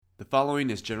The following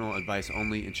is general advice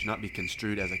only and should not be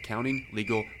construed as accounting,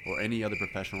 legal, or any other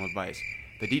professional advice.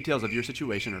 The details of your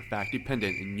situation are fact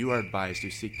dependent, and you are advised to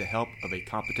seek the help of a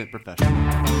competent professional.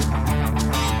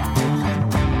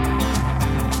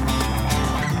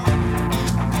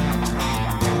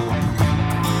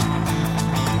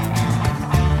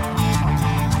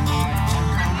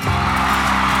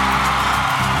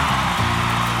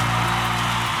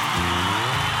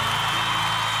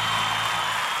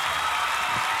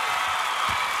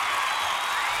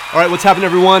 All right, what's happening,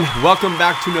 everyone? Welcome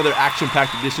back to another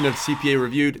action-packed edition of CPA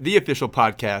Reviewed, the official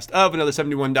podcast of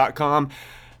Another71.com.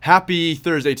 Happy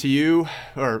Thursday to you.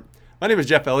 My name is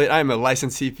Jeff Elliott. I am a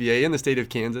licensed CPA in the state of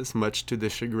Kansas, much to the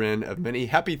chagrin of many.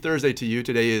 Happy Thursday to you.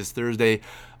 Today is Thursday,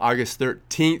 August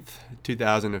 13th,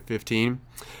 2015.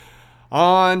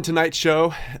 On tonight's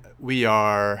show,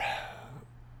 we're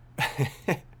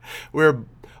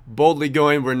boldly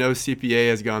going where no CPA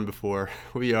has gone before.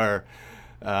 We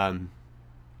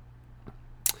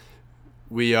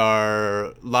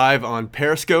are live on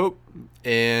Periscope,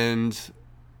 and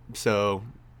so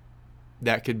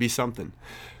that could be something.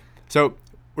 So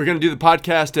we're going to do the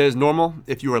podcast as normal.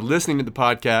 If you are listening to the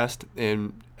podcast,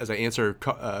 and as I answer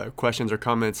questions or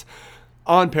comments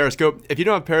on Periscope, if you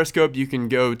don't have Periscope, you can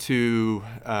go to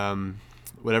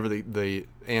whatever the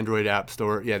Android App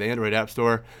Store, the Android App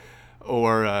Store,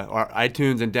 or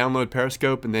iTunes, and download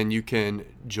Periscope, and then you can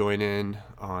join in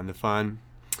on the fun.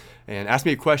 And ask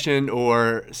me a question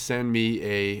or send me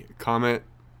a comment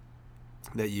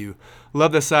that you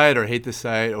love the site or hate the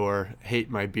site or hate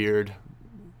my beard,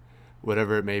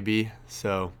 whatever it may be.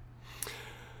 So,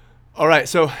 all right.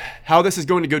 So how this is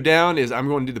going to go down is I'm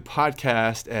going to do the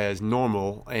podcast as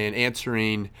normal and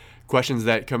answering questions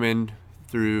that come in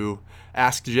through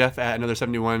Ask Jeff at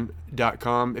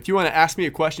Another71.com. If you want to ask me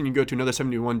a question, you can go to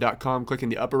Another71.com, click in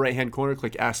the upper right-hand corner,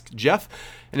 click Ask Jeff,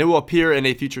 and it will appear in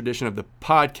a future edition of the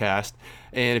podcast.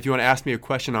 And if you want to ask me a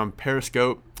question on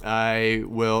Periscope, I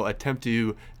will attempt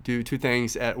to do two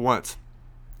things at once.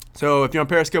 So if you're on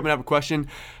Periscope and have a question,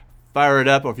 fire it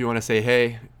up, or if you want to say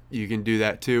hey, you can do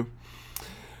that too.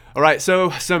 All right, so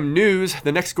some news.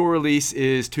 The next score release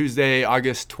is Tuesday,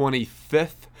 August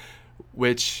 25th.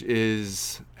 Which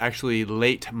is actually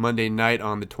late Monday night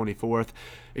on the 24th.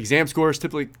 Exam scores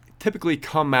typically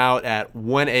come out at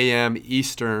 1 a.m.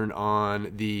 Eastern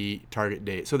on the target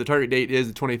date. So the target date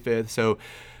is the 25th. So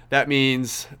that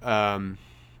means, so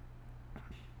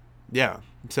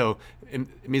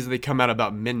it means that they come out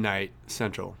about midnight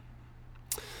Central.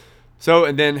 So,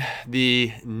 and then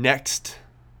the next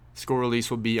score release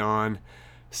will be on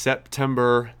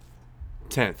September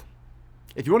 10th.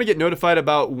 If you want to get notified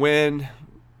about when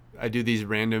I do these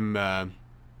random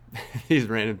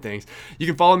things, you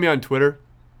can follow me on Twitter.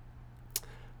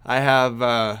 I have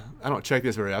I don't check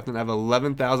this very often. I have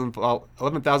 11,000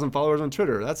 followers on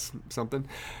Twitter. That's something.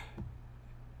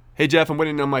 Hey Jeff, I'm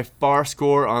waiting on my FAR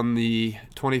score on the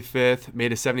 25th.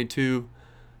 Made a 72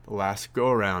 the last go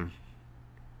around.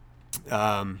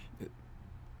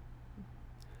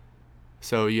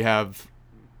 So you have,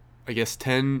 I guess,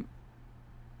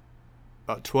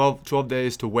 12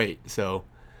 days to wait, so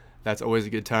that's always a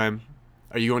good time.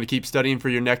 Are you going to keep studying for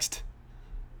your next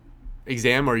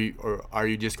exam, or are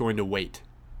you just going to wait?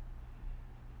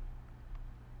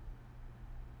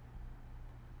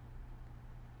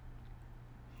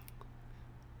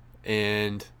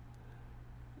 And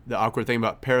the awkward thing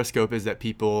about Periscope is that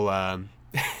people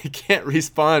can't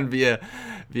respond via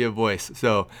voice.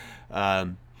 So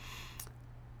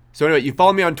anyway, you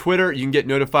follow me on Twitter, you can get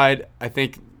notified. I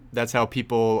think that's how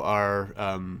people are,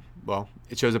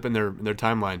 it shows up in their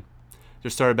timeline.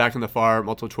 Just started back on the FAR,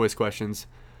 multiple choice questions,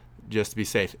 just to be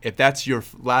safe. If that's your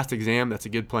last exam, that's a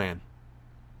good plan.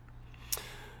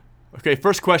 Okay,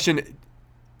 first question.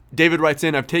 David writes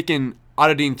in, I've taken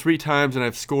auditing 3 times and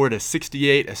I've scored a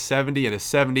 68, a 70, and a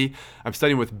 70. I'm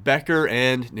studying with Becker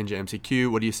and Ninja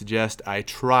MCQ. What do you suggest I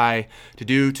try to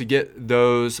do to get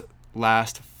those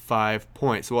last 5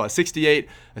 points? Well, a 68,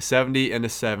 a 70, and a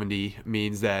 70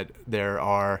 means that there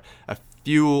are a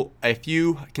few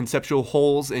conceptual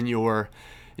holes in your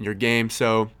game.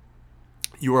 So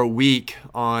you are weak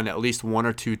on at least 1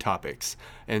 or 2 topics.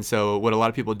 And so what a lot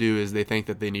of people do is they think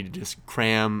that they need to just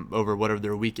cram over whatever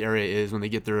their weak area is when they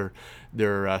get their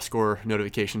score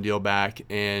notification deal back.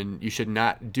 And you should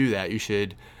not do that. You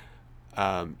should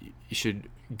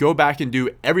go back and do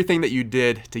everything that you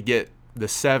did to get the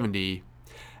 70,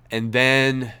 and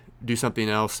then do something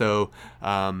else. So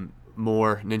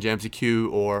more Ninja MCQ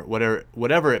or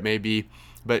whatever it may be,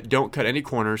 but don't cut any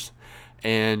corners,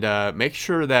 and make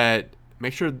sure that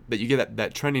you get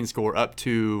that trending score up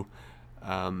to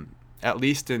at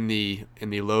least in the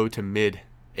low to mid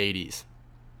 80s.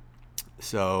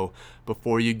 So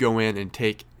before you go in and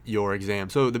take your exam.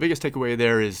 So the biggest takeaway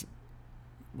there is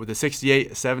with a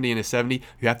 68, a 70, and a 70,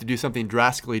 you have to do something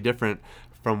drastically different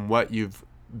from what you've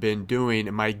been doing.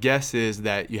 And my guess is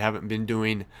that you haven't been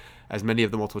doing as many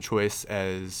of the multiple choice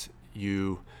as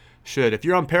you should. If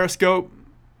you're on Periscope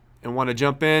and want to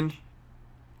jump in,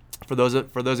 for those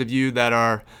of you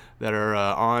that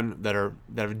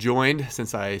have joined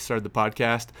since I started the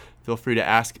podcast, feel free to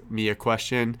ask me a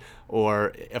question,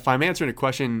 or if I'm answering a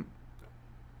question,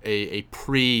 a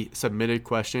pre-submitted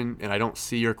question, and I don't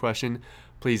see your question,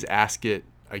 please ask it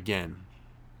again.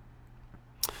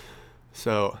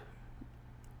 So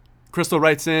Crystal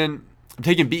writes in, I'm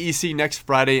taking BEC next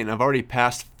Friday and I've already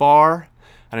passed FAR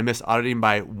and I missed auditing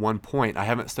by 1 point. I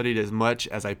haven't studied as much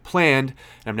as I planned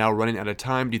and I'm now running out of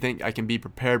time. Do you think I can be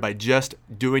prepared by just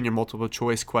doing your multiple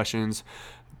choice questions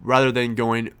rather than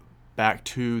going back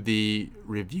to the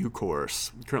review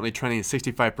course? I'm currently training at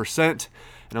 65%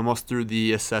 and almost through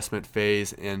the assessment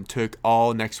phase and took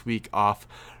all next week off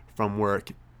from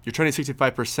work. You're training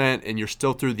 65% and you're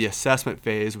still through the assessment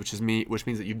phase, which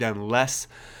means that you've done less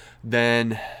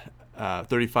than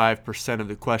 35% of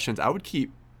the questions. I would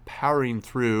keep powering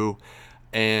through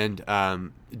and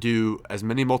do as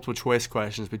many multiple choice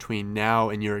questions between now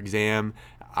and your exam.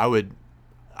 I would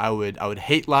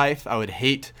hate life. I would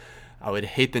hate the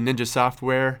Ninja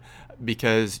software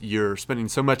because you're spending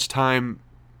so much time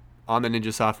on the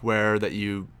Ninja software that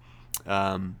you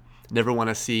never want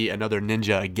to see another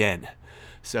Ninja again.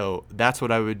 So that's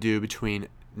what I would do between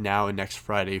now and next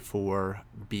Friday for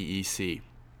BEC.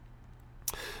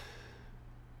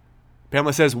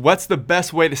 Pamela says, what's the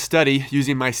best way to study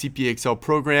using my CPA Excel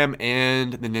program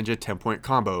and the Ninja 10-point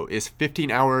combo? Is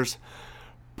 15 hours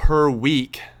per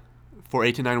week for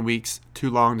 8 to 9 weeks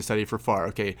too long to study for FAR?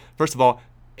 Okay, first of all,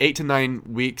 8 to 9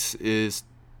 weeks is,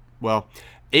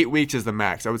 8 weeks is the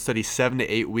max. I would study 7 to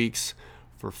 8 weeks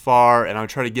for FAR, and I would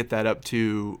try to get that up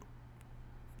to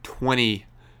 20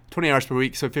 hours per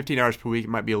week. So 15 hours per week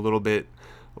might be a little bit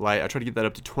light. I try to get that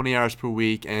up to 20 hours per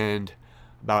week and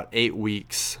about 8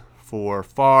 weeks for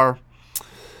FAR.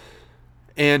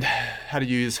 And how to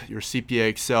use your CPA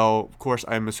Excel. Of course,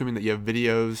 I'm assuming that you have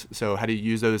videos, so how to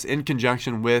use those in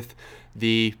conjunction with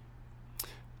the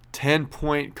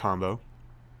 10-point combo.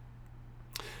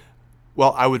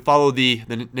 Well, I would follow the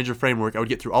Ninja framework. I would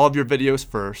get through all of your videos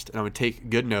first, and I would take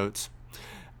good notes.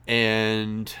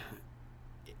 And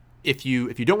if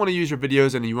you don't want to use your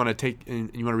videos and you want to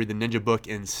read the Ninja book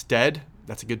instead,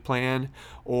 that's a good plan.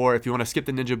 Or if you want to skip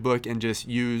the Ninja book and just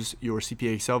use your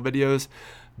CPA Excel videos,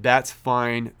 that's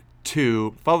fine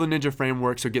too. Follow the Ninja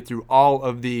framework, so get through all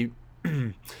of the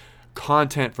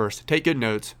content first. Take good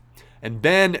notes, and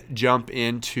then I would jump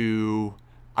into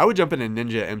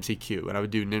Ninja MCQ, and I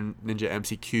would do Ninja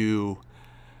MCQ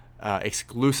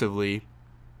exclusively.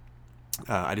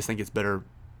 I just think it's better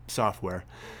software.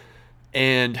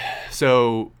 And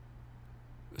so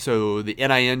the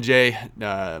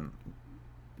NINJ,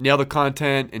 nail the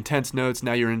content, intense notes.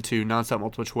 Now you're into nonstop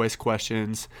multiple choice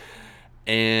questions.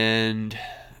 And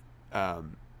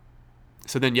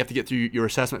so then you have to get through your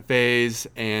assessment phase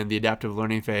and the adaptive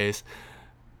learning phase.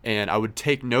 And I would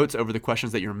take notes over the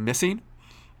questions that you're missing.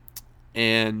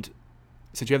 And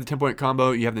since you have the 10-point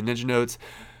combo, you have the Ninja notes,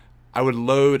 I would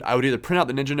either print out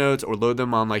the Ninja notes or load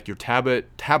them on like your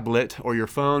tablet or your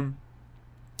phone.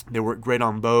 They work great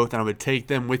on both, and I would take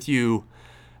them with you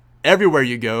everywhere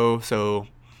you go. So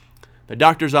the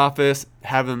doctor's office,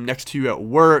 have them next to you at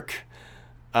work.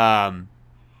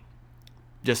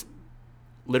 Just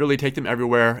literally take them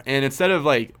everywhere. And instead of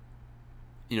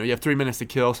you have 3 minutes to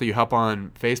kill, so you hop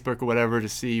on Facebook or whatever to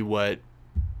see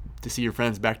your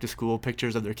friends' back to school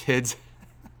pictures of their kids.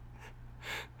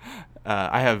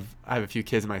 I have a few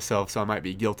kids myself, so I might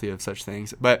be guilty of such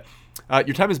things. But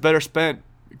your time is better spent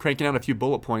cranking out a few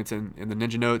bullet points in the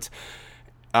Ninja notes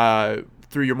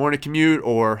through your morning commute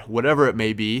or whatever it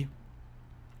may be.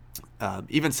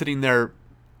 Even sitting there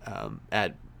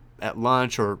at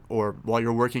lunch or while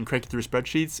you're working, cranking through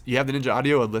spreadsheets. You have the Ninja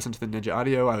audio. I'd listen to the Ninja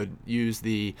audio. I would use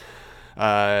the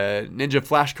Ninja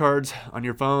flashcards on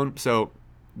your phone. So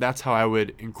that's how I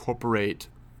would incorporate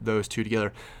those two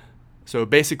together. So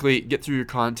basically, get through your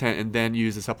content and then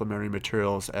use the supplementary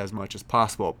materials as much as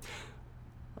possible.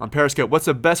 On Periscope, what's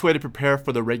the best way to prepare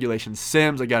for the regulation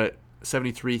sims? I got it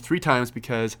 73 3 times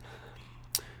because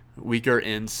weaker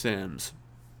in sims.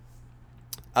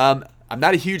 I'm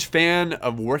not a huge fan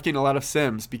of working a lot of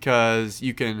sims because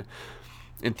in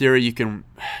theory, you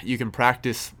can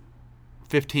practice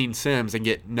 15 sims and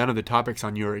get none of the topics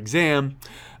on your exam.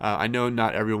 I know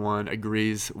not everyone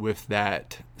agrees with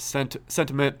that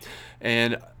sentiment,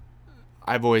 and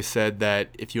I've always said that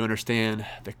if you understand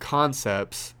the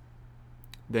concepts,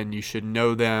 then you should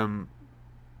know them.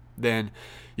 Then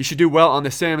you should do well on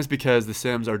the sims, because the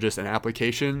sims are just an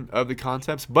application of the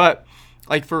concepts. But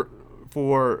like for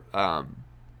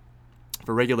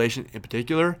regulation in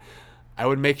particular, I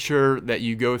would make sure that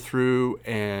you go through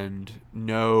and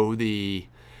know the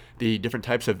different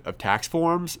types of tax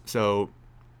forms. So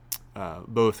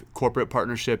both corporate,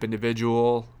 partnership,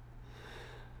 individual,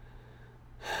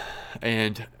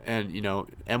 and M1,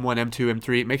 M2,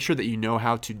 M3. Make sure that you know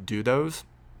how to do those.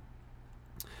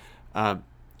 You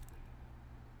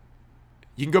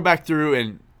can go back through,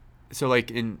 and so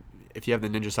like if you have the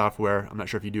Ninja software, I'm not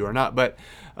sure if you do or not, but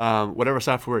whatever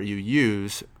software you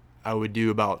use, I would do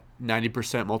about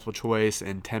 90% multiple choice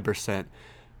and 10%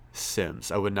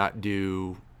 sims. I would not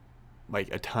do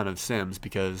like a ton of sims,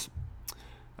 because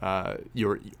I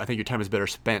think your time is better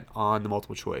spent on the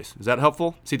multiple choice. Is that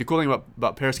helpful? See, the cool thing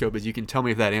about Periscope is you can tell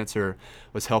me if that answer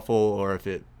was helpful or if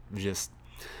it was just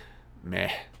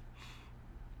meh.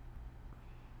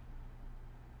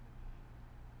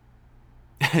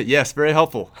 Yes, very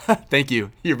helpful. Thank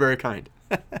you. You're very kind.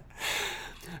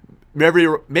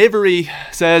 Mavery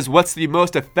says, what's the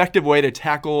most effective way to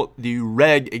tackle the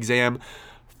reg exam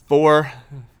for...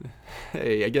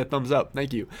 Hey, I get a thumbs up.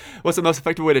 Thank you. What's the most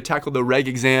effective way to tackle the reg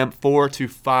exam 4 to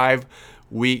 5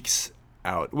 weeks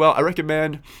out? Well, I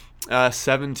recommend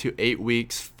 7 to 8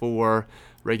 weeks for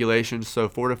regulation. So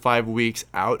 4 to 5 weeks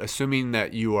out, assuming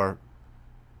that you are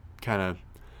kind of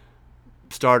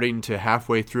starting to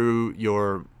halfway through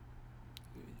your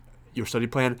study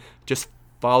plan. Just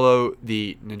follow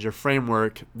the Ninja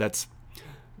framework. That's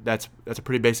a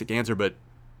pretty basic answer, but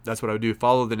that's what I would do.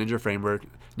 Follow the Ninja framework.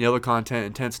 Nail the content,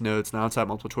 intense notes, non-stop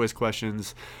multiple choice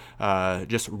questions.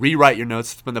 Just rewrite your notes.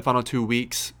 Spend the final 2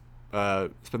 weeks.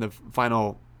 Spend the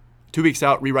final 2 weeks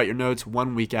out. Rewrite your notes.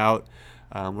 1 week out.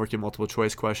 Working multiple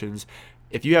choice questions.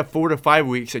 If you have 4 to 5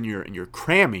 weeks and you're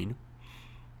cramming,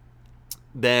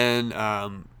 then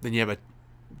you have a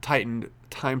tightened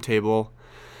timetable.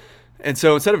 And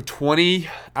so instead of 20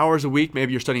 hours a week,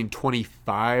 maybe you're studying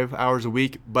 25 hours a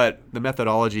week, but the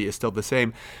methodology is still the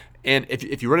same. And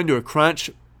if you run into a crunch,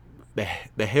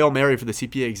 the Hail Mary for the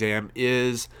CPA exam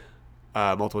is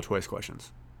multiple choice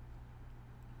questions.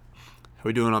 How are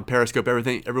we doing on Periscope?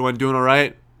 Everyone doing all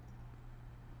right?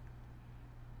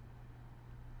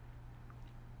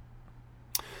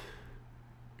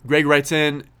 Greg writes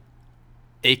in,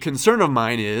 a concern of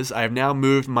mine is I have now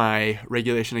moved my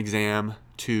regulation exam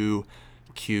to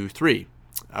Q3.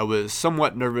 I was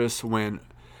somewhat nervous when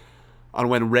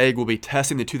reg will be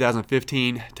testing the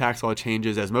 2015 tax law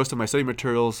changes, as most of my study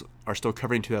materials are still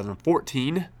covering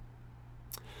 2014.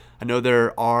 I know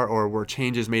there are or were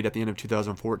changes made at the end of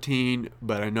 2014,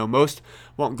 but I know most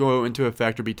won't go into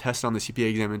effect or be tested on the CPA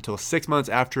exam until 6 months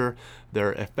after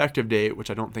their effective date,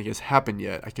 which I don't think has happened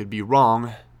yet. I could be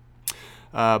wrong.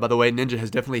 By the way, Ninja has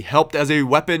definitely helped as a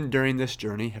weapon during this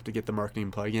journey. Have to get the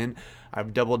marketing plug in.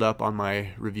 I've doubled up on my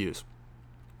reviews.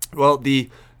 Well, the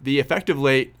effective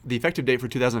date for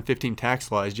 2015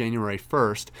 tax law is January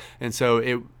 1st, and so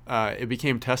it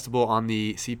became testable on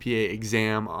the CPA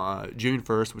exam June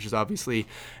 1st, which is obviously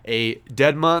a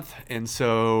dead month. And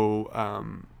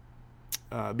so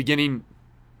beginning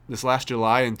this last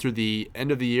July and through the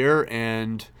end of the year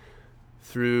and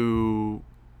through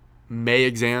May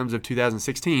exams of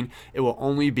 2016, it will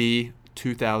only be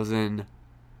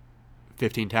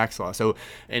 2015 tax law. So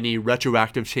any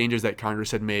retroactive changes that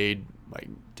Congress had made, like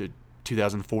to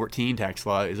 2014 tax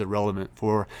law, is irrelevant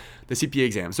for the CPA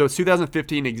exam. So it's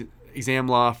 2015 exam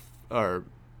law or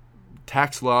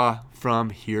tax law from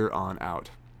here on out.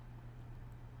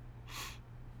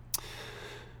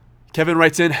 Kevin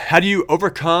writes in, how do you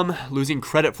overcome losing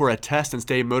credit for a test and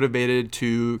stay motivated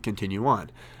to continue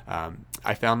on?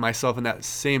 I found myself in that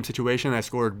same situation. I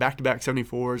scored back-to-back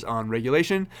 74s on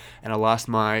regulation, and I lost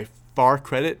my FAR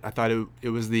credit. I thought it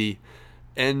was the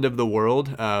end of the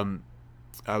world.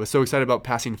 I was so excited about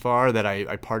passing FAR that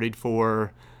I partied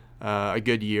for a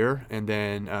good year, and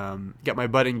then got my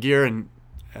butt in gear and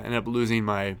ended up losing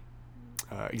my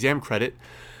exam credit.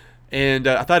 And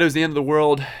I thought it was the end of the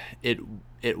world. It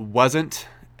wasn't.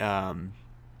 I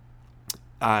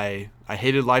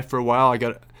hated life for a while.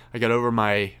 I got over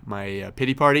my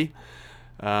pity party.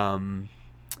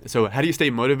 So how do you stay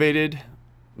motivated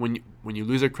when you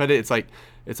lose a credit?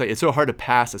 It's so hard to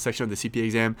pass a section of the CPA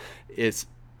exam. It's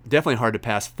definitely hard to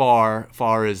pass FAR.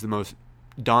 FAR is the most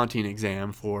daunting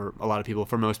exam for a lot of people,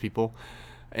 for most people.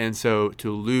 And so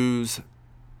to lose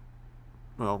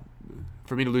well,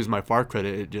 for me to lose my FAR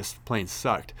credit, it just plain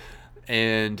sucked.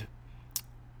 And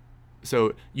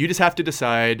so you just have to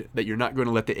decide that you're not going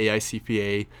to let the AI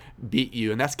CPA beat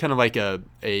you. And that's kind of like a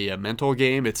mental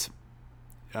game. It's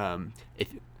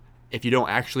if you don't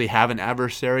actually have an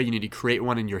adversary, you need to create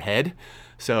one in your head.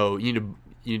 So you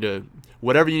need to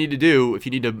whatever you need to do. If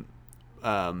you need to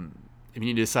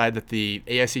decide that the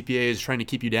AI CPA is trying to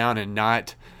keep you down and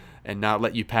not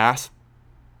let you pass.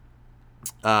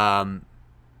 So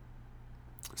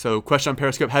question on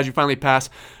Periscope: how did you finally pass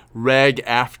reg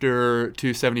after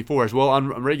 274s? Well, on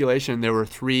regulation, there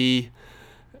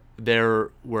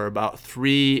were about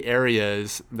 3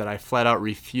 areas that I flat out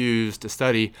refused to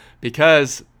study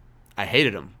because I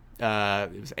hated them.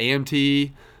 It was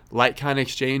AMT, light kind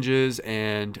exchanges,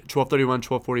 and 1231,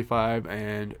 1245,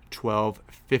 and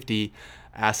 1250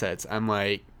 assets. I'm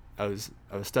like, I was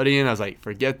studying. I was like,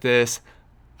 forget this.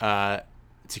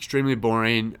 It's extremely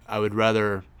boring. I would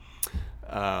rather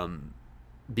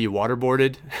be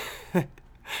waterboarded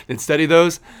than study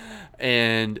those.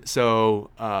 And so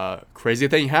crazy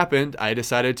thing happened. I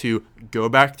decided to go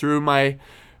back through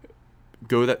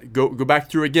go back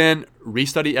through again,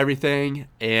 restudy everything,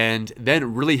 and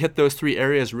then really hit those 3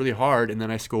 areas really hard. And then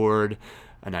I scored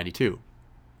a 92.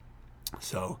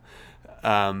 So,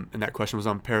 and that question was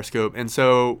on Periscope. And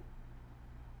so,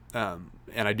 and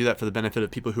I do that for the benefit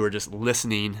of people who are just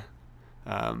listening,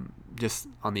 just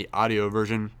on the audio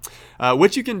version,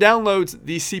 which you can download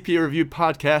the CPA Review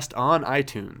podcast on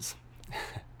iTunes.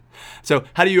 So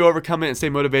how do you overcome it and stay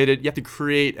motivated? You have to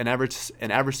create an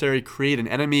adversary, create an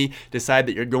enemy, decide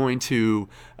that you're going to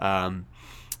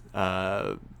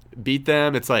beat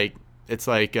them. It's like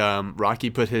Rocky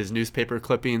put his newspaper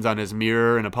clippings on his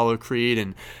mirror in Apollo Creed,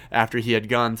 and after he had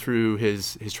gone through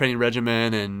his training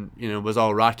regimen and was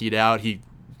all rockied out, he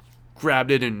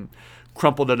grabbed it and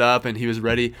crumpled it up, and he was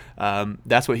ready.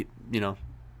 That's what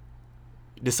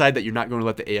decide that you're not going to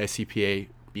let the AICPA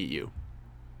beat you,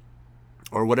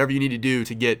 or whatever you need to do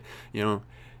to get.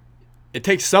 It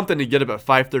takes something to get up at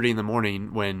 5:30 in the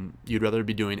morning when you'd rather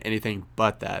be doing anything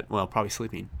but that. Well, probably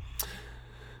sleeping.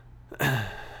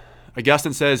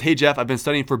 Augustine says, "Hey Jeff, I've been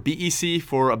studying for BEC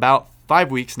for about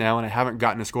 5 weeks now, and I haven't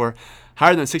gotten a score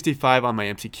higher than 65 on my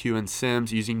MCQ and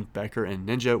Sims using Becker and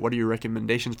Ninja. What are your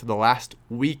recommendations for the last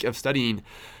week of studying?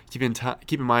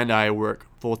 Keep in mind I work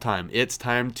full time. It's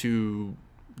time to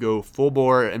go full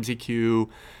bore MCQ,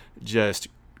 just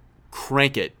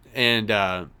crank it, and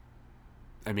do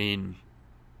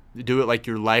it like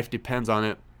your life depends on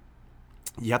it.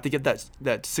 You have to get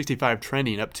that 65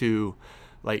 trending up to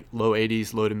like low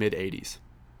 80s, low to mid 80s."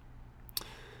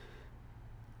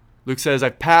 Luke says,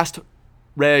 "I've passed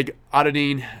reg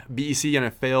auditing BEC and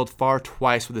I failed FAR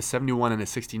twice with a 71 and a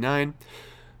 69.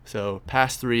 So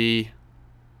passed 3,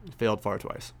 failed FAR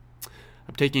twice.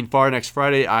 I'm taking FAR next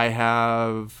Friday. I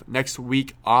have next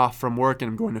week off from work and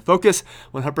I'm going to focus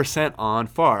 100% on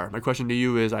FAR. My question to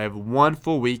you is, I have 1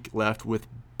 full week left with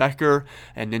Becker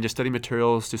and Ninja study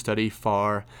materials to study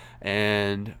FAR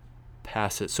and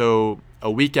pass it. So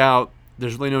a week out,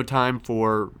 there's really no time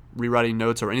for rewriting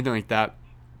notes or anything like that.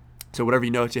 So whatever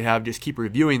notes you have, just keep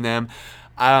reviewing them.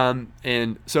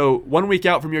 And so 1 week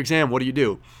out from your exam, what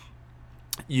do?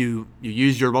 You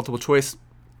use your multiple choice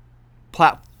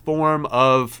platform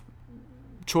of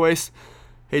choice.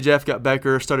 Hey Jeff, got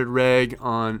Becker, started reg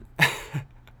on.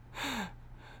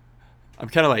 I'm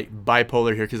kind of like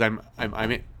bipolar here because I'm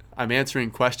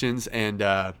answering questions and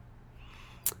I'm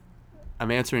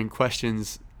answering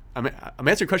questions on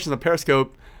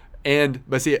Periscope,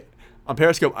 but see, on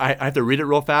Periscope I have to read it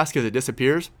real fast because it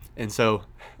disappears, and so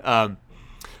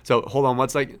hold on one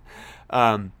second.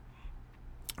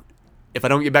 If I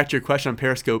don't get back to your question on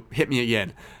Periscope, hit me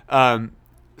again.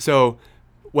 So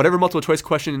whatever multiple choice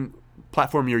question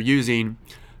platform you're using,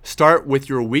 start with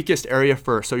your weakest area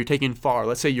first. So you're taking FAR.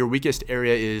 Let's say your weakest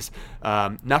area is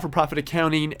not-for-profit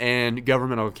accounting and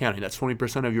governmental accounting. That's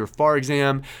 20% of your FAR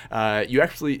exam. You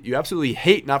absolutely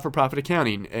hate not-for-profit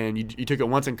accounting, and you took it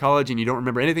once in college and you don't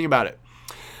remember anything about it.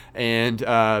 And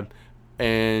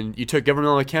you took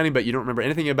governmental accounting, but you don't remember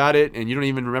anything about it, and you don't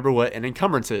even remember what an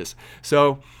encumbrance is.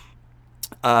 So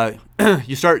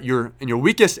you start in your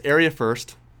weakest area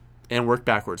first and work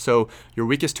backwards. So your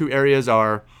weakest 2 areas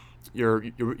are your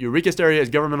weakest area is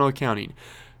governmental accounting,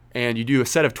 and you do a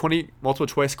set of 20 multiple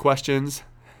choice questions.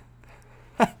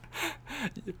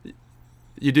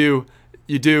 you do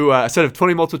a set of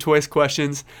 20 multiple choice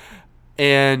questions,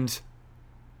 and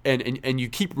you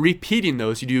keep repeating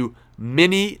those. You do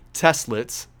mini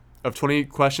testlets of 20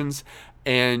 questions,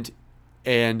 and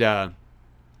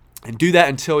do that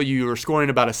until you are scoring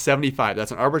about a 75.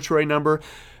 That's an arbitrary number.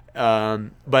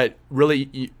 But really,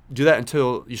 you do that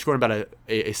until you score about a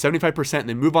 75%, and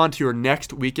then move on to your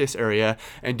next weakest area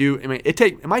and do. I mean,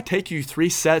 it might take you 3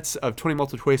 sets of 20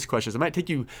 multiple choice questions. It might take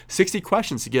you 60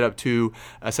 questions to get up to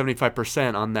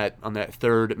 75% on that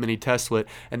third mini testlet,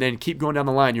 and then keep going down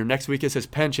the line. Your next weakest is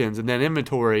pensions, and then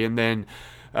inventory, and then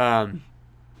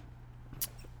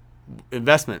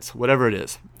investments, whatever it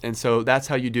is. And so that's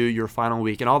how you do your final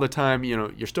week. And all the time,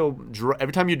 you're still,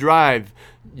 every time you drive,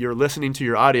 you're listening to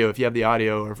your audio if you have the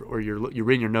audio, or you're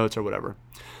reading your notes or whatever.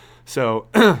 So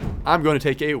I'm going to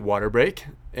take a water break,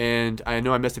 and I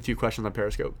know I missed a few questions on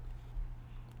Periscope.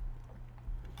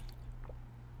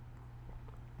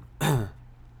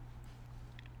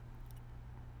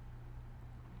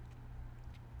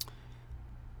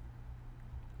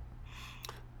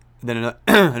 And then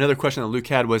another question that Luke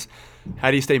had was, how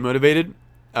do you stay motivated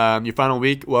your final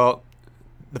week? Well,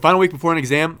 the final week before an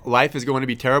exam, life is going to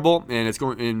be terrible,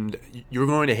 and you're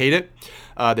going to hate it.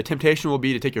 The temptation will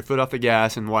be to take your foot off the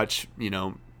gas and watch,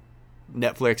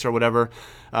 Netflix or whatever.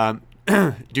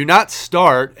 Do not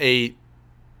start a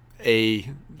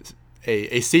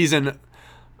season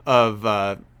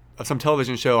of some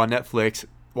television show on Netflix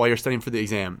while you're studying for the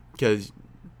exam, because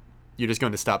you're just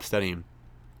going to stop studying.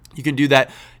 You can do that.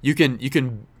 You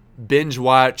can binge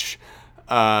watch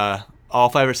all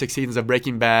 5 or 6 seasons of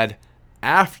Breaking Bad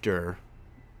after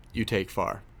you take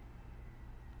FAR,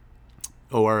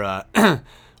 or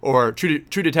True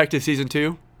Detective season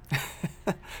 2.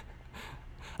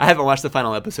 I haven't watched the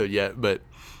final episode yet, but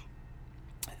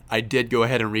I did go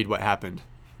ahead and read what happened.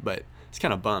 But it's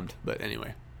kind of bummed. But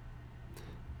anyway,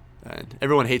 and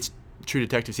everyone hates True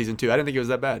Detective season 2. I didn't think it was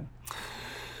that bad.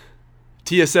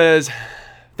 Tia says,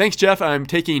 thanks, Jeff. I'm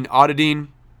taking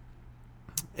auditing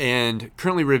and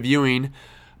currently reviewing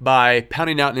by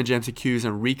pounding out Ninja MCQs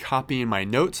and recopying my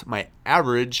notes. My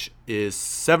average is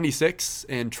 76,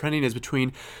 and trending is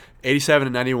between 87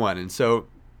 and 91. And so,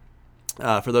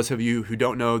 for those of you who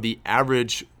don't know, the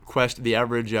average score in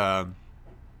Ninja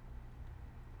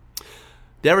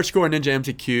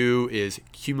MCQ is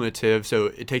cumulative, so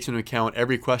it takes into account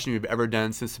every question you've ever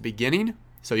done since the beginning.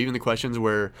 So even the questions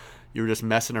where you were just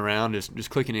messing around, just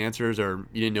clicking answers, or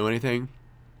you didn't know anything,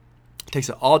 it takes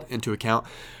it all into account.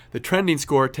 The trending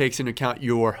score takes into account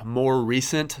your more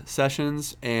recent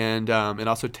sessions, and it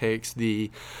also takes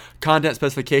the content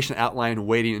specification outline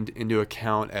weighting into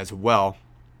account as well.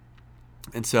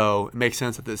 And so it makes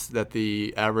sense that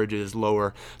the average is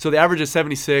lower. So the average is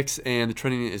 76, and the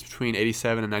trending is between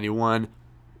 87 and 91.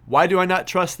 Why do I not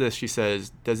trust this? She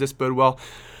says, does this bode well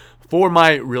for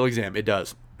my real exam? It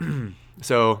does.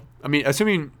 So, I mean,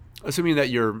 assuming that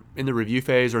you're in the review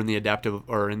phase, or in the adaptive,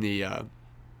 or in the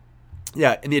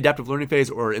adaptive learning phase,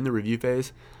 or in the review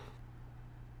phase,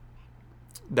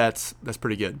 that's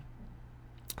pretty good.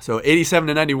 So 87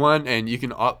 to 91, and you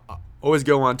can always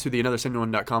go on to the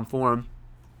another71.com forum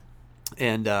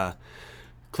and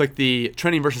click the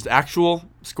trending versus actual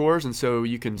scores, and so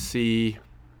you can see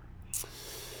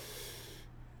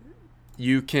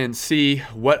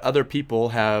what other people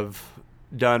have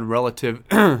done relative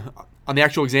on the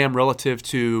actual exam relative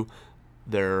to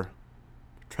their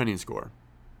trending score.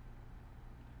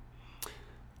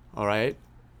 All right.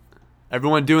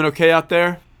 Everyone doing okay out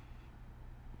there?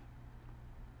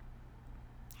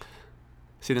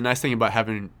 See, the nice thing about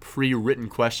having pre-written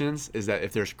questions is that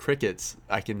if there's crickets,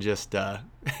 I can just go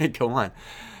on.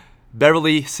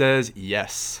 Beverly says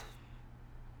yes.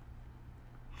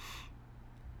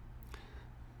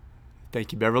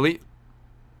 Thank you, Beverly.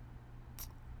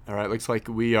 All right, looks like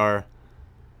we are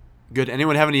good.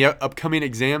 Anyone have any upcoming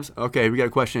exams? Okay, we got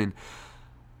a question.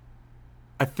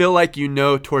 I feel like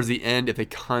towards the end if the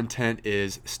content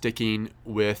is sticking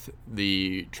with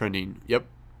the trending. Yep.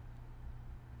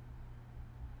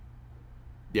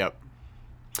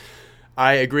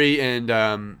 I agree,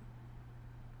 and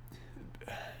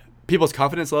people's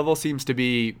confidence level seems to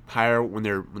be higher when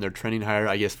they're trending higher,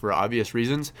 I guess for obvious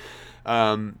reasons.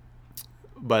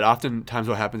 But oftentimes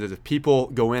what happens is if people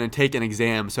go in and take an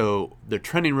exam, so they're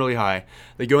trending really high,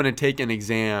 they go in and take an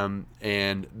exam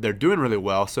and they're doing really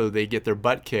well, so they get their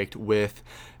butt kicked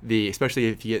especially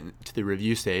if you get to the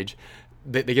review stage,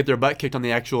 they get their butt kicked on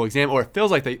the actual exam, or it feels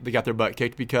like they got their butt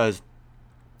kicked because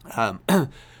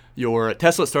your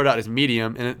testlet started out as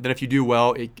medium, and then if you do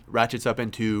well, it ratchets up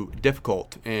into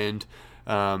difficult. And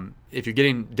if you're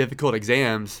getting difficult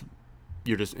exams,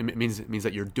 it means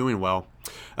that you're doing well.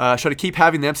 Should I keep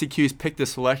having the MCQs pick the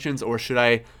selections, or should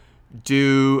I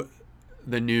do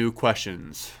the new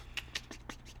questions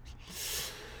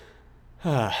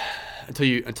until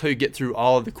you get through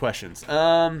all of the questions?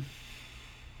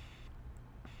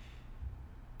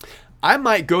 I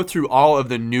might go through all of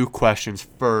the new questions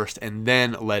first and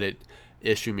then let it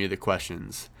issue me the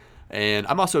questions. And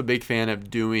I'm also a big fan of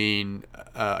doing,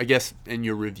 I guess in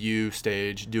your review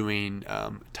stage, doing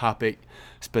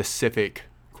topic-specific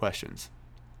questions.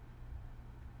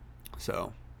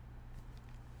 So,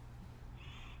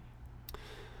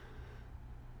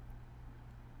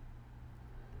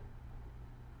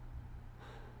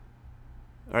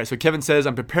 all right, so Kevin says,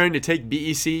 I'm preparing to take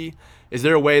BEC. Is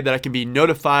there a way that I can be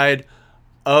notified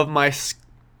of my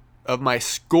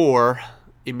score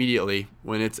immediately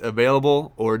when it's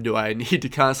available, or do I need to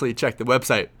constantly check the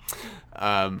website?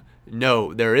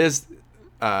 No, there is.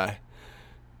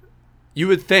 You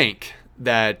would think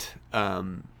that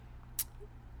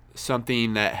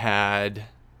something that had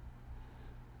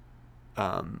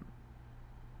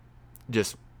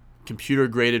just computer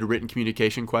graded written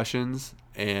communication questions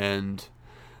and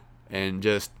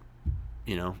just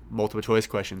multiple choice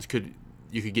questions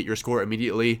you could get your score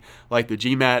immediately like the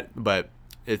GMAT, but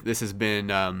this has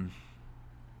been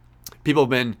people have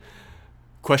been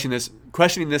questioning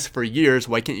this for years.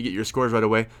 Why can't you get your scores right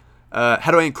away?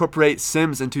 How do I incorporate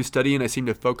Sims into studying? I seem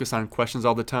to focus on questions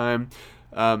all the time.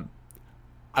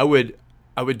 I would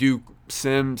do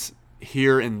Sims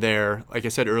here and there. Like I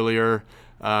said earlier,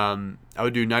 I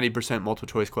would do 90% multiple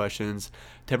choice questions,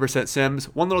 10% Sims.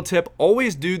 One little tip: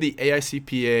 always do the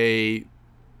AICPA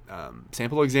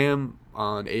sample exam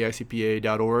on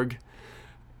AICPA.org.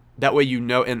 That way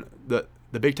and the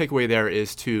big takeaway there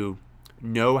is to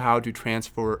know how to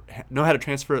transfer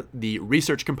the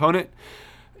research component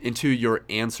into your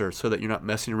answer so that you're not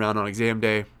messing around on exam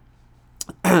day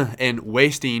and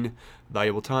wasting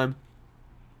valuable time.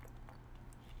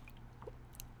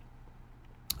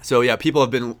 So yeah, people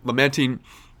have been lamenting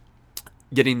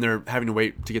having to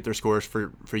wait to get their scores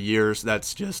for years.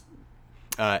 That's just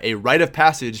a rite of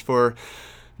passage for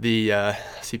the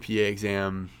CPA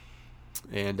exam,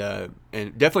 and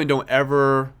definitely don't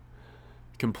ever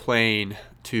complain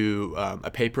to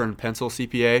a paper and pencil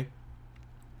CPA,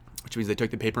 which means they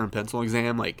took the paper and pencil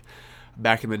exam like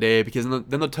back in the day, because then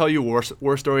they'll tell you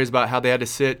war stories about how they had to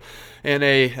sit in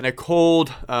a cold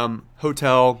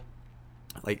hotel,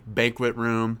 like banquet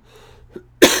room,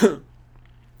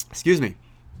 excuse me,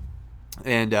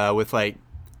 and with like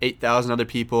 8,000 other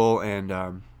people, and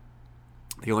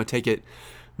they only take it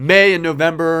May and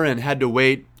November and had to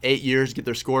wait 8 years to get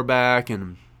their score back,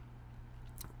 and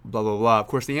blah, blah, blah. Of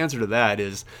course, the answer to that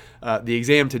is the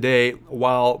exam today,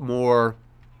 while more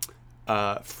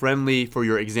friendly for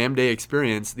your exam day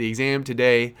experience, the exam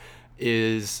today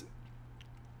is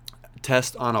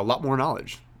test on a lot more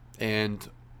knowledge, and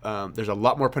there's a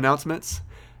lot more pronouncements.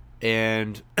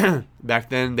 And back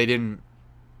then they didn't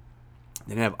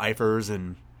have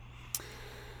IFRS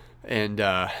and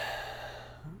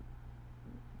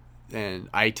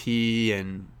IT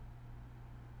and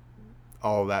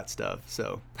all that stuff.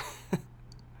 So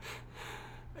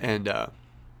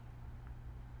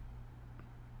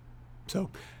so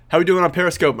how are we doing on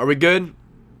Periscope? Are we good?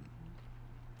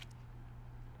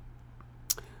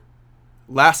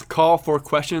 Last call for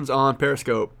questions on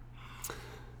Periscope.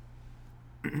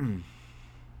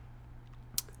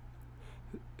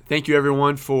 Thank you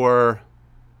everyone for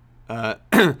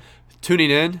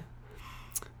tuning in.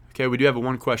 Okay, we do have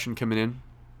one question coming in.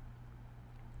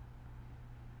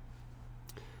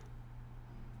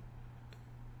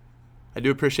 I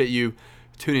do appreciate you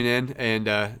tuning in, and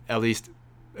at least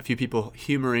a few people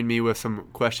humoring me with some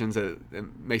questions that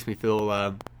makes me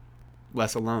feel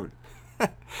less alone.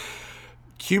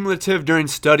 Cumulative during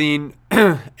studying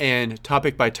and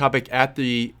topic by topic at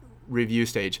the review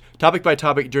stage. Topic by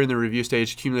topic during the review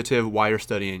stage, cumulative while you're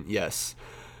studying, yes.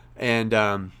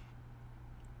 And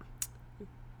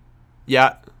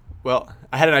yeah, well,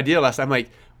 I had an idea last time. I'm like,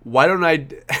 why don't I...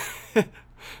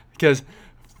 Because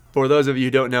for those of you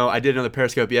who don't know, I did another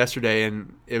Periscope yesterday,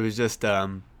 and it was just...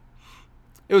 it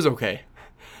was okay.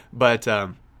 But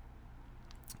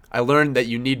I learned that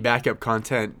you need backup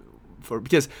content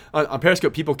because on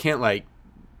Periscope, people can't like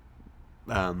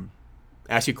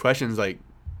ask you questions like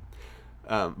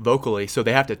vocally, so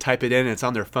they have to type it in, and it's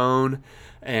on their phone,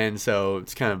 and so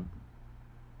it's kind of...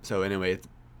 So anyway,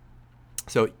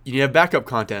 so you need to have backup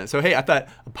content. So hey, I thought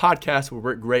a podcast would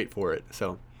work great for it.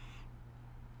 So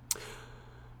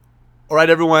all right,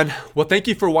 everyone. Well, thank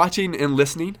you for watching and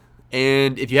listening.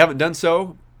 And if you haven't done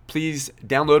so, please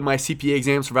download my CPA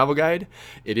exam survival guide.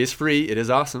 It is free. It is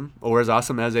awesome, or as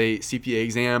awesome as a CPA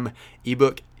exam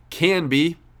ebook can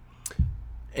be.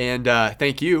 And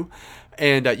thank you.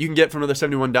 And you can get it from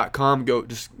another71.com.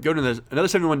 Just go to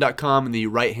another71.com in the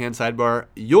right-hand sidebar.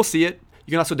 You'll see it.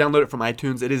 You can also download it from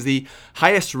iTunes. It is the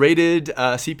highest rated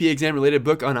CPA exam related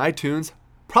book on iTunes,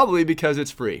 probably because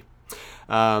it's free.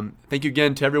 Thank you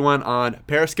again to everyone on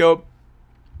Periscope,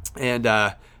 and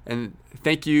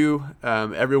thank you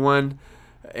everyone.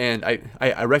 And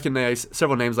I recognize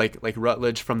several names like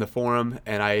Rutledge from the forum,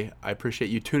 and I appreciate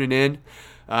you tuning in.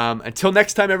 Until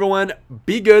next time, everyone,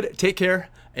 be good, take care,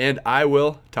 and I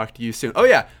will talk to you soon. Oh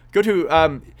yeah, go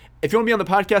to if you want to be on the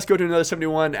podcast, go to Another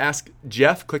 71 Ask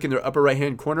Jeff. Click in the upper right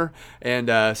hand corner.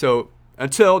 And so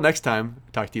until next time,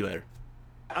 talk to you later.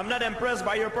 I'm not impressed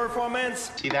by your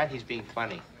performance. See that? He's being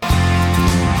funny.